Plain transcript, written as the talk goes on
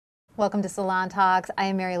Welcome to Salon Talks. I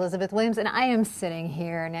am Mary Elizabeth Williams, and I am sitting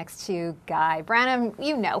here next to Guy Branum.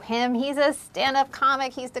 You know him. He's a stand-up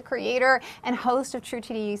comic. He's the creator and host of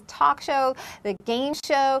truTV's talk show, The Game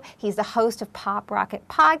Show. He's the host of Pop Rocket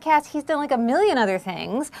Podcast. He's done like a million other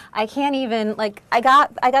things. I can't even, like, I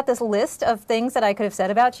got this list of things that I could have said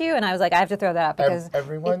about you, and I was like, I have to throw that up because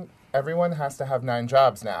Everyone has to have 9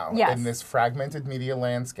 jobs now. Yes. In this fragmented media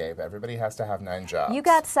landscape, everybody has to have 9 jobs. You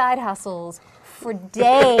got side hustles for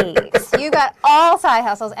days. You got all side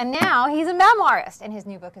hustles, and now he's a memoirist, and his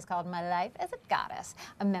new book is called My Life as a Goddess,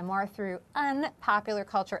 a memoir through unpopular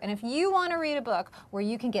culture. And if you want to read a book where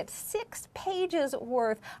you can get 6 pages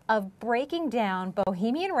worth of breaking down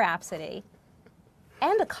Bohemian Rhapsody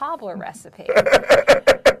and a cobbler recipe,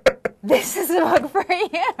 this is a book for you.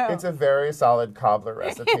 It's a very solid cobbler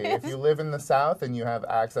recipe. If you live in the South and you have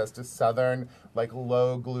access to Southern, like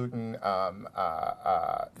low gluten,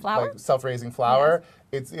 like self-raising flour,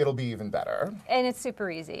 it'll be even better. And it's super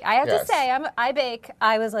easy. I have to say, I bake.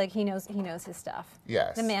 I was like, he knows his stuff.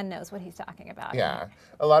 Yes. The man knows what he's talking about. Yeah.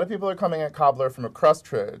 A lot of people are coming at cobbler from a crust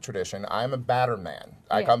tradition. I'm a batter man.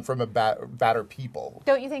 I come from a batter people.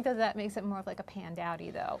 Don't you think that makes it more of like a pan-dowdy,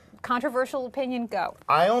 though? Controversial opinion, go.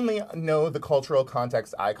 I only know the cultural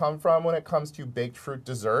context I come from when it comes to baked fruit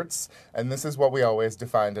desserts, and this is what we always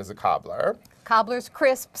defined as a cobbler. Cobblers,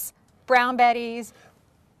 crisps, brown betties,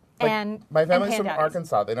 and my family's and from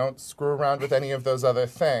Arkansas. They don't screw around with any of those other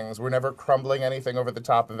things. We're never crumbling anything over the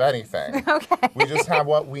top of anything. Okay. We just have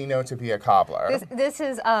what we know to be a cobbler. This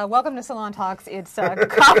is welcome to Salon Talks. It's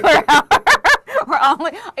cobbler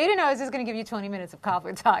hour. You didn't know I was just going to give you 20 minutes of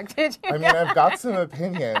cobbler talk, did you? I mean, I've got some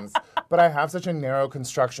opinions, but I have such a narrow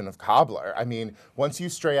construction of cobbler. I mean, once you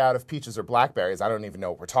stray out of peaches or blackberries, I don't even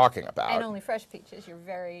know what we're talking about. And only fresh peaches. You're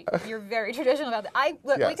very traditional about that.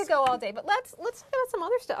 Look, yes. We could go all day, but let's talk about some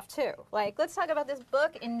other stuff too. Like, let's talk about this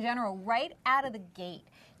book in general. Right out of the gate,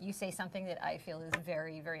 you say something that I feel is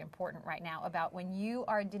very, very important right now about when you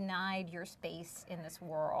are denied your space in this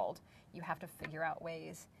world, you have to figure out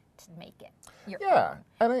ways to make it your own.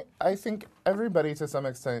 And I think everybody to some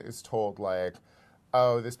extent is told, like,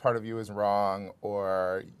 oh, this part of you is wrong,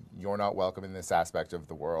 or you're not welcome in this aspect of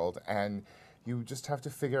the world, and you just have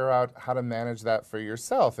to figure out how to manage that for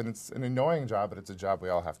yourself. And it's an annoying job, but it's a job we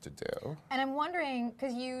all have to do. And I'm wondering,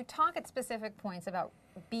 because you talk at specific points about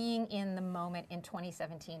being in the moment in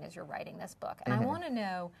 2017 as you're writing this book, and I want to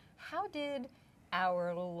know, how did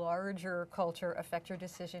our larger culture affect your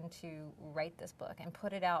decision to write this book and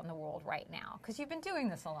put it out in the world right now? Because you've been doing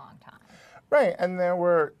this a long time. Right, and there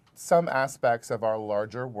were some aspects of our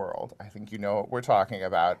larger world, I think you know what we're talking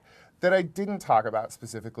about, that I didn't talk about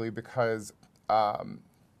specifically because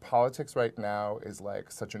politics right now is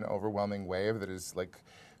like such an overwhelming wave that is like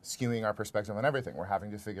skewing our perspective on everything. We're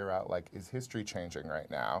having to figure out, like, is history changing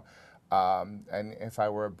right now? And if I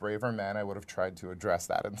were a braver man, I would have tried to address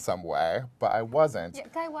that in some way, but I wasn't. Yeah,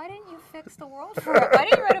 Guy, why didn't you fix the world for it? Why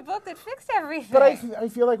didn't you write a book that fixed everything? But I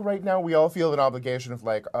feel like right now we all feel an obligation of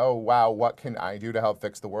like, oh, wow, what can I do to help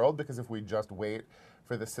fix the world? Because if we just wait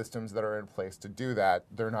for the systems that are in place to do that,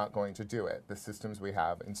 they're not going to do it. The systems we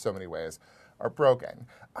have in so many ways are broken.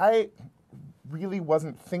 I really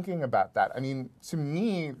wasn't thinking about that. I mean, to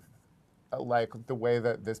me, like, the way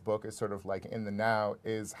that this book is sort of like in the now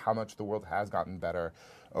is how much the world has gotten better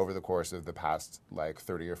over the course of the past like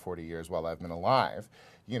 30 or 40 years while I've been alive.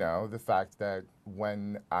 You know, the fact that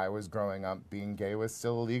when I was growing up, being gay was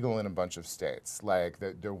still illegal in a bunch of states, like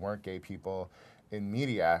that there weren't gay people in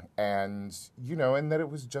media, and, you know, and that it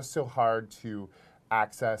was just so hard to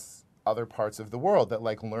access other parts of the world, that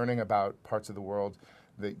like learning about parts of the world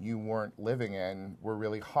that you weren't living in were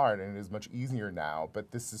really hard, and it is much easier now.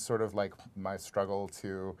 But this is sort of like my struggle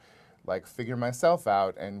to like figure myself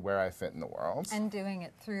out and where I fit in the world. And doing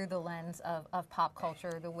it through the lens of pop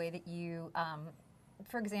culture, the way that you,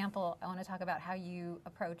 for example, I want to talk about how you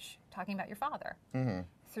approach talking about your father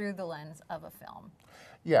through the lens of a film.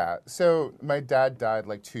 Yeah, so my dad died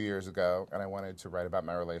like 2 years ago, and I wanted to write about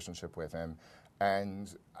my relationship with him.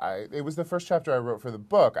 And it was the first chapter I wrote for the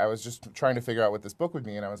book. I was just trying to figure out what this book would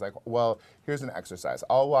mean, and I was like, well, here's an exercise.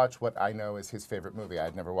 I'll watch what I know is his favorite movie. I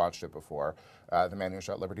had never watched it before, The Man Who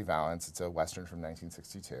Shot Liberty Valance. It's a Western from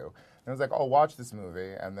 1962. And I was like, I'll watch this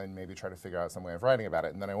movie and then maybe try to figure out some way of writing about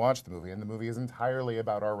it. And then I watched the movie, and the movie is entirely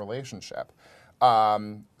about our relationship.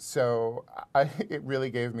 So it really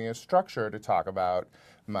gave me a structure to talk about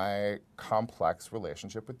my complex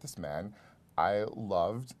relationship with this man I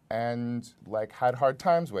loved and like had hard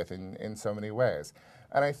times with in so many ways.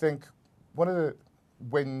 And I think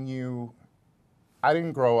when you I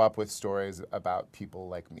didn't grow up with stories about people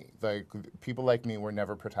like me. Like, people like me were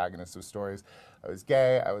never protagonists of stories. I was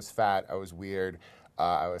gay, I was fat, I was weird,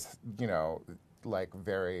 I was, you know, like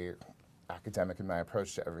very academic in my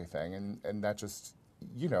approach to everything. And that just,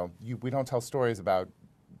 you know, we don't tell stories about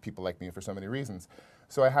people like me for so many reasons.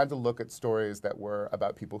 So I had to look at stories that were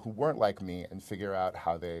about people who weren't like me and figure out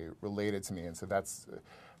how they related to me. And so that's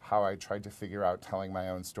how I tried to figure out telling my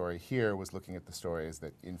own story here, was looking at the stories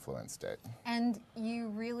that influenced it. And you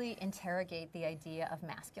really interrogate the idea of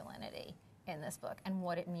masculinity in this book and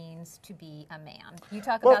what it means to be a man. You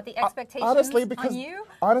talk about the expectations on you.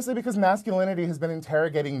 Honestly, because masculinity has been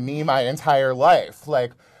interrogating me my entire life.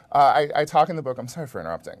 Like, I talk in the book, I'm sorry for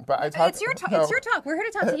interrupting, but I talk... It's your talk. It's your talk. We're here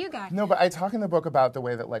to talk to you, Guy. No, but I talk in the book about the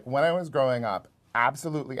way that, like, when I was growing up,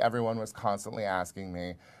 absolutely everyone was constantly asking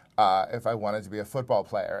me if I wanted to be a football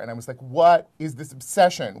player. And I was like, what is this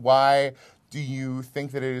obsession? Why do you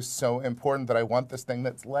think that it is so important that I want this thing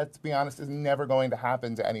that's, let's be honest, is never going to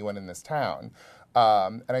happen to anyone in this town?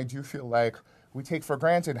 And I do feel like we take for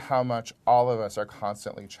granted how much all of us are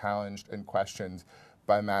constantly challenged and questioned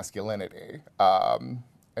by masculinity. And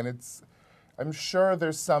I'm sure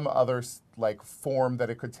there's some other like form that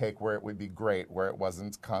it could take where it would be great, where it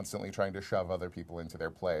wasn't constantly trying to shove other people into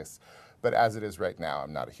their place. But as it is right now,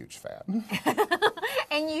 I'm not a huge fan.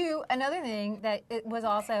 And another thing that it was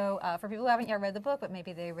also, for people who haven't yet read the book, but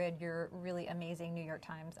maybe they read your really amazing New York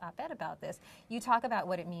Times op-ed about this, you talk about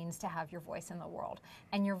what it means to have your voice in the world.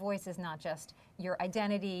 And your voice is not just your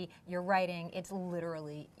identity, your writing, it's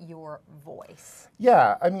literally your voice.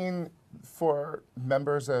 Yeah, I mean, for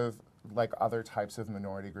members of like other types of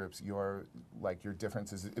minority groups, your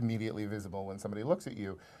difference is immediately visible when somebody looks at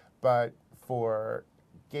you. But for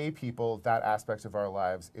gay people, that aspect of our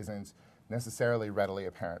lives isn't necessarily readily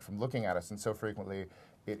apparent from looking at us. And so frequently,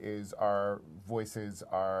 it is our voices,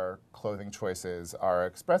 our clothing choices, our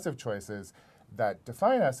expressive choices that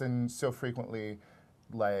define us. And so frequently,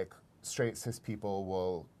 like, straight cis people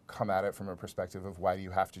will come at it from a perspective of, why do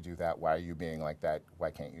you have to do that? Why are you being like that? Why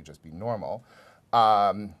can't you just be normal?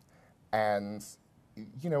 And,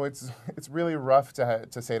 you know, it's really rough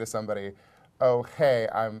to say to somebody, oh, hey,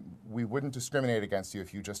 we wouldn't discriminate against you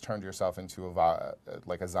if you just turned yourself into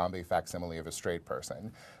a zombie facsimile of a straight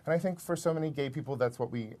person. And I think for so many gay people, that's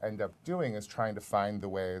what we end up doing, is trying to find the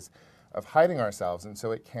ways of hiding ourselves. And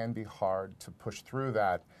so it can be hard to push through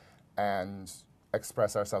that and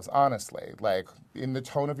express ourselves honestly, like in the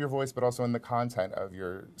tone of your voice, but also in the content of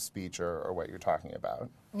your speech or what you're talking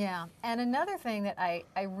about. Yeah, and another thing that I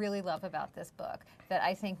really love about this book that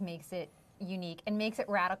I think makes it unique and makes it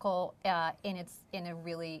radical in a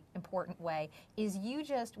really important way is you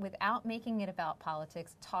just, without making it about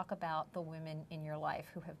politics, talk about the women in your life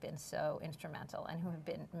who have been so instrumental and who have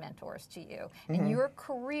been mentors to you. Mm-hmm. And your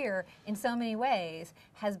career in so many ways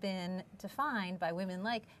has been defined by women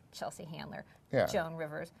like Chelsea Handler, Joan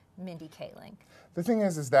Rivers, Mindy Kaling. The thing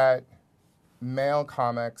is that male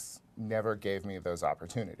comics never gave me those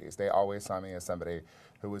opportunities. They always saw me as somebody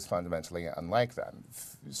who was fundamentally unlike them.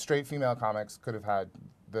 Straight female comics could have had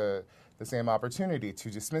the same opportunity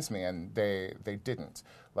to dismiss me, and they didn't.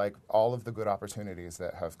 Like, all of the good opportunities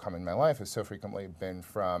that have come in my life has so frequently been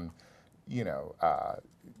from, you know,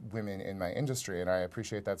 women in my industry, and I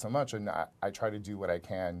appreciate that so much, and I try to do what I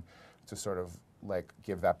can to sort of, like,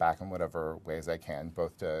 give that back in whatever ways I can,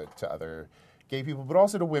 both to other gay people, but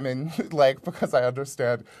also to women, like, because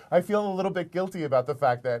I feel a little bit guilty about the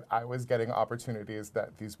fact that I was getting opportunities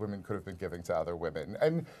that these women could have been giving to other women.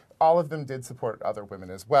 And all of them did support other women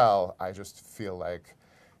as well. I just feel like,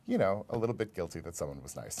 you know, a little bit guilty that someone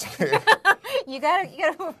was nice to me. You gotta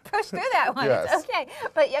push through that one. Yes. It's okay.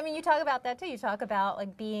 But I mean, you talk about that too. You talk about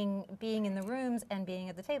like being in the rooms and being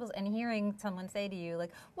at the tables and hearing someone say to you,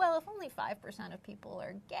 like, well, if only 5% of people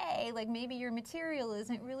are gay, like maybe your material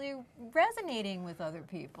isn't really resonating with other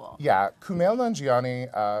people. Yeah, Kumail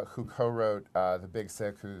Nanjiani, who co-wrote The Big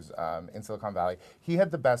Sick, who's in Silicon Valley, he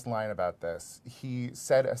had the best line about this. He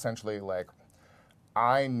said essentially, like,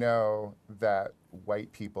 I know that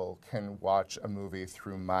white people can watch a movie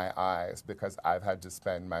through my eyes because I've had to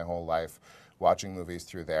spend my whole life watching movies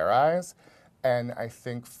through their eyes. And I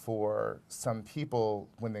think for some people,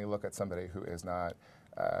 when they look at somebody who is not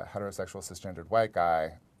a heterosexual cisgendered white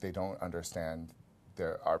guy, they don't understand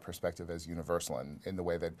our perspective as universal in the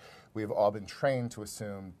way that we've all been trained to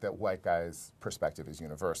assume that white guys' perspective is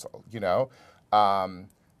universal, you know?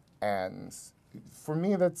 And for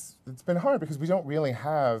me, it's been hard because we don't really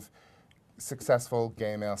have successful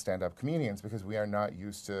gay male stand-up comedians because we are not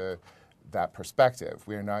used to that perspective.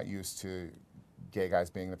 We are not used to gay guys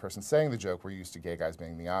being the person saying the joke. We're used to gay guys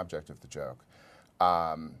being the object of the joke.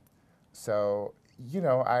 So,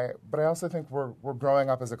 but I also think we're growing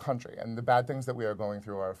up as a country, and the bad things that we are going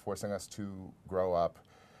through are forcing us to grow up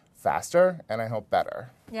faster, and I hope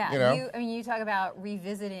better. Yeah, you know? you talk about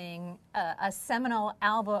revisiting a seminal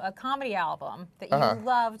album, a comedy album that you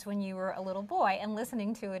loved when you were a little boy, and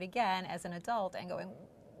listening to it again as an adult and going,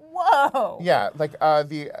 whoa! Yeah, like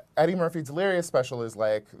the Eddie Murphy Delirious special is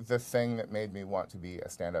like the thing that made me want to be a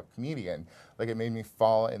stand-up comedian. Like it made me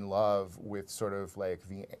fall in love with sort of like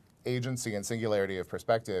the agency and singularity of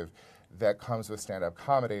perspective that comes with stand-up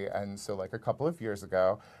comedy. And so like a couple of years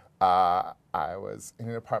ago, I was in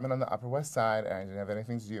an apartment on the Upper West Side and I didn't have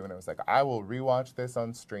anything to do, and I was like, I will rewatch this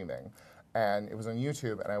on streaming. And it was on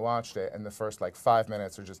YouTube, and I watched it, and the first like 5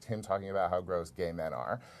 minutes are just him talking about how gross gay men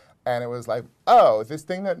are. And it was like, oh, this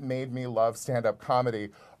thing that made me love stand-up comedy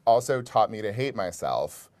also taught me to hate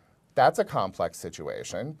myself. That's a complex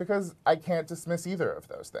situation because I can't dismiss either of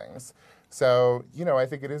those things. So, I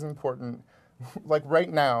think it is important, like right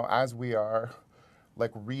now, as we are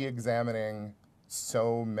like re-examining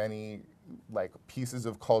so many like pieces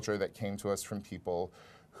of culture that came to us from people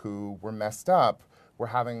who were messed up, we're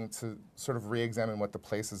having to sort of re-examine what the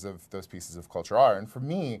places of those pieces of culture are. And for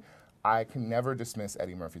me, I can never dismiss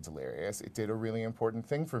Eddie Murphy Delirious. It did a really important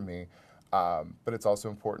thing for me, but it's also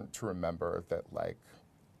important to remember that like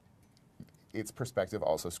its perspective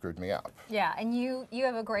also screwed me up. Yeah, and you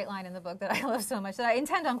have a great line in the book that I love so much that I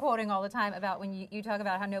intend on quoting all the time about when you talk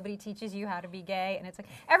about how nobody teaches you how to be gay, and it's like,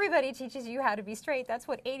 everybody teaches you how to be straight. That's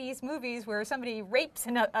what 80s movies where somebody rapes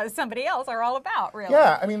somebody else are all about, really.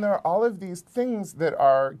 Yeah, I mean, there are all of these things that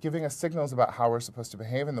are giving us signals about how we're supposed to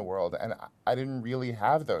behave in the world, and I didn't really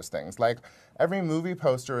have those things. Like, every movie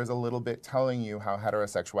poster is a little bit telling you how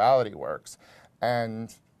heterosexuality works,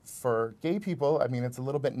 and for gay people, I mean, it's a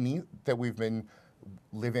little bit neat that we've been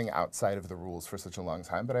living outside of the rules for such a long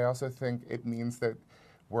time, but I also think it means that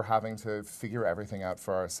we're having to figure everything out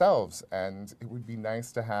for ourselves, and it would be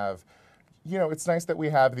nice to have, it's nice that we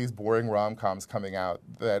have these boring rom-coms coming out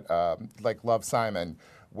that, like Love, Simon,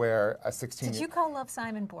 where a 16... Did you call Love,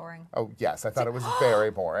 Simon boring? Oh, yes, I thought it was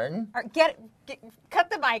very boring. Cut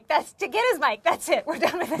the mic. Get his mic. That's it. We're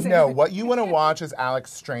done with this. No, what you want to watch is Alex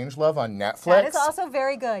Strangelove on Netflix. That is also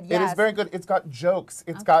very good, yes. It is very good. It's got jokes.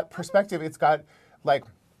 It's got perspective. It's got, like,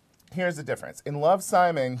 here's the difference. In Love,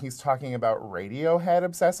 Simon, he's talking about Radiohead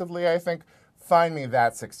obsessively, I think. Find me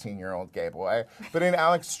that 16-year-old gay boy. But in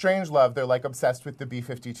Alex Strangelove, they're, like, obsessed with the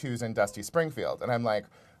B-52s and Dusty Springfield. And I'm like,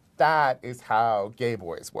 that is how gay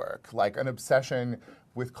boys work. Like, an obsession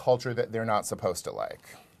with culture that they're not supposed to like.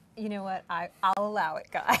 You know what? I'll allow it,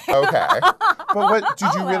 Guy. Okay. But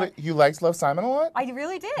what, you liked Love, Simon a lot? I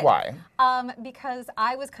really did. Why? Because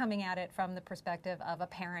I was coming at it from the perspective of a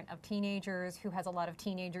parent of teenagers who has a lot of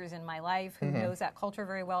teenagers in my life, who knows that culture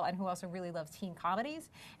very well, and who also really loves teen comedies.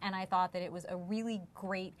 And I thought that it was a really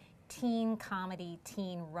great teen comedy,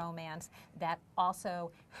 teen romance that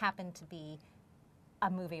also happened to be a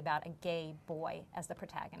movie about a gay boy as the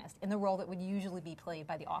protagonist in the role that would usually be played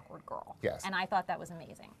by the awkward girl. Yes. And I thought that was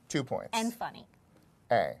amazing. 2 points. And funny.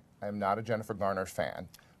 A, I'm not a Jennifer Garner fan,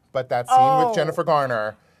 but that scene with Jennifer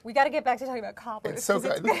Garner... We got to get back to talking about cobblers. It's so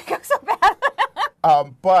good. It's going to go so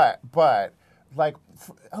bad. But, like,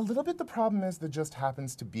 a little bit the problem is that just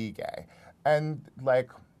happens to be gay. And, like,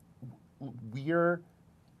 we're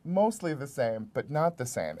mostly the same, but not the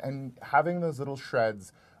same. And having those little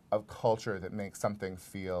shreds of culture that makes something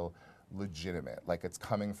feel legitimate, like it's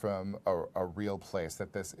coming from a real place,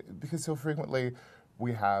 because so frequently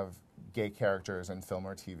we have gay characters in film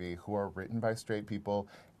or TV who are written by straight people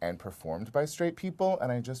and performed by straight people,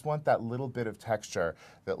 and I just want that little bit of texture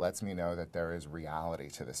that lets me know that there is reality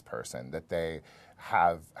to this person, that they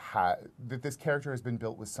that this character has been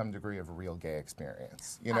built with some degree of real gay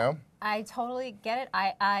experience, I totally get it.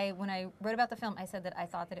 I when I wrote about the film, I said that I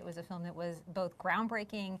thought that it was a film that was both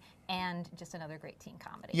groundbreaking and just another great teen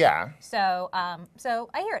comedy. Yeah. So I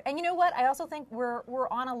hear it. And you know what? I also think we're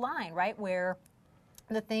on a line, right, where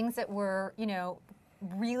the things that were,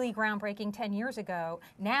 really groundbreaking 10 years ago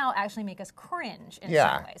now actually make us cringe in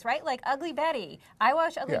some ways, right? Like Ugly Betty. I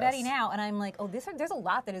watch Ugly Betty now, and I'm like, there's a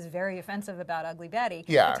lot that is very offensive about Ugly Betty.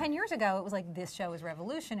 Yeah. But 10 years ago, it was like, this show is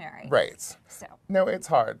revolutionary. Right. So. No, it's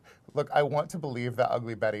hard. Look, I want to believe that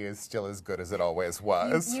Ugly Betty is still as good as it always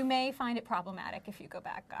was. You may find it problematic if you go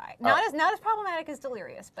back, Guy. Not as problematic as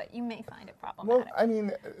Delirious, but you may find it problematic. Well, I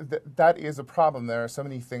mean, that is a problem. There are so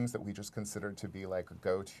many things that we just considered to be like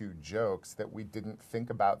go-to jokes that we didn't think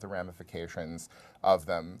about the ramifications of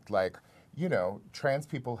them. Like, you know, trans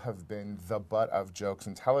people have been the butt of jokes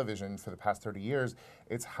in television for the past 30 years.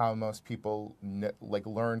 It's how most people like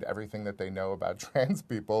learned everything that they know about trans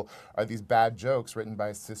people are these bad jokes written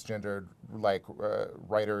by cisgendered like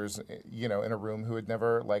writers, you know, in a room who had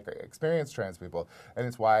never like experienced trans people. And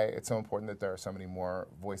it's why it's so important that there are so many more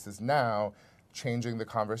voices now changing the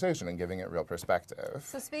conversation and giving it real perspective.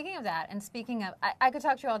 So speaking of that, and speaking of, I could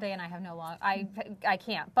talk to you all day, and I have no long, I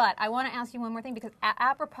can't. But I want to ask you one more thing, because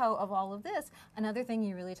apropos of all of this, another thing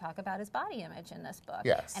you really talk about is body image in this book.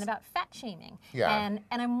 Yes. And about fat shaming. Yeah. And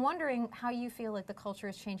I'm wondering how you feel like the culture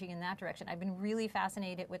is changing in that direction. I've been really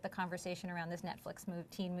fascinated with the conversation around this Netflix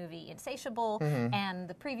teen movie, Insatiable, and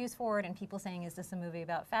the previews for it, and people saying, is this a movie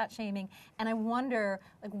about fat shaming? And I wonder,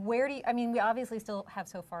 like, where do you, I mean, we obviously still have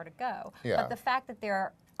so far to go, but the fact that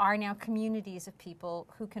there are now communities of people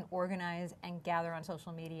who can organize and gather on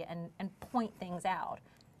social media and point things out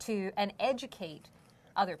to and educate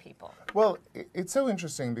other people. Well, it's so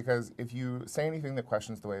interesting because if you say anything that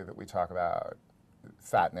questions the way that we talk about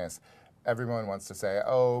fatness, everyone wants to say,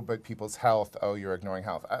 oh, but people's health, oh, you're ignoring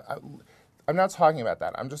health. I'm not talking about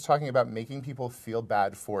that. I'm just talking about making people feel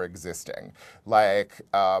bad for existing. Like,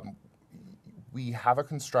 we have a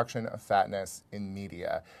construction of fatness in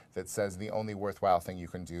media that says the only worthwhile thing you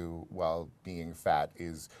can do while being fat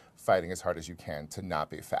is fighting as hard as you can to not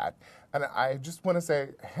be fat. And I just want to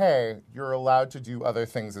say, hey, you're allowed to do other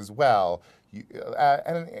things as well.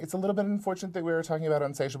 And it's a little bit unfortunate that we were talking about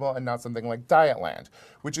Insatiable and not something like Dietland,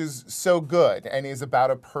 which is so good and is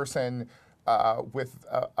about a person with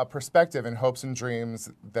a perspective and hopes and dreams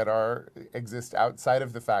that exist outside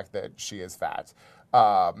of the fact that she is fat.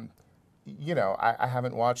 You know, I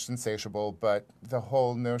haven't watched Insatiable, but the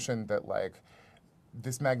whole notion that, like,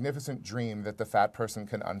 this magnificent dream that the fat person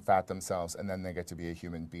can unfat themselves and then they get to be a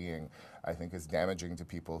human being, I think is damaging to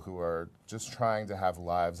people who are just trying to have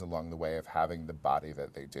lives along the way of having the body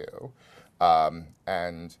that they do.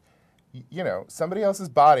 And, you know, somebody else's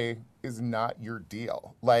body is not your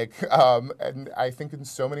deal. Like, and I think in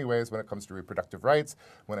so many ways when it comes to reproductive rights,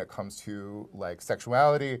 when it comes to, like,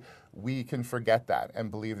 sexuality, we can forget that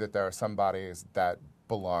and believe that there are some bodies that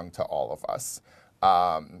belong to all of us.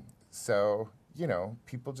 So, you know,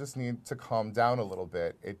 people just need to calm down a little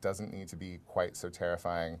bit. It doesn't need to be quite so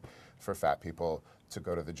terrifying for fat people to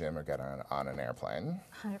go to the gym or get on an airplane.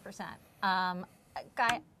 100%.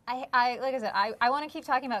 Guy, like I said, I want to keep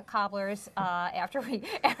talking about cobblers and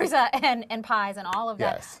pies and all of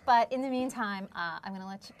that. Yes. But in the meantime, I'm going to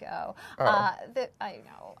let you go. The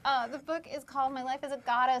book is called "My Life as a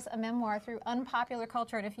Goddess: A Memoir Through Unpopular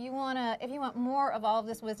Culture." And if you want more of all of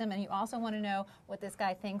this wisdom, and you also want to know what this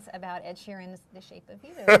guy thinks about Ed Sheeran's "The Shape of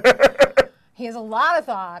You." He has a lot of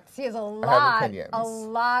thoughts. He has a lot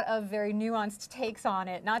of very nuanced takes on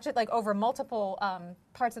it, not just like over multiple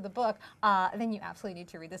parts of the book. Then you absolutely need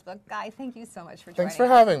to read this book. Guy, thank you so much for joining us. Thanks for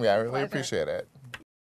having me. I really appreciate it.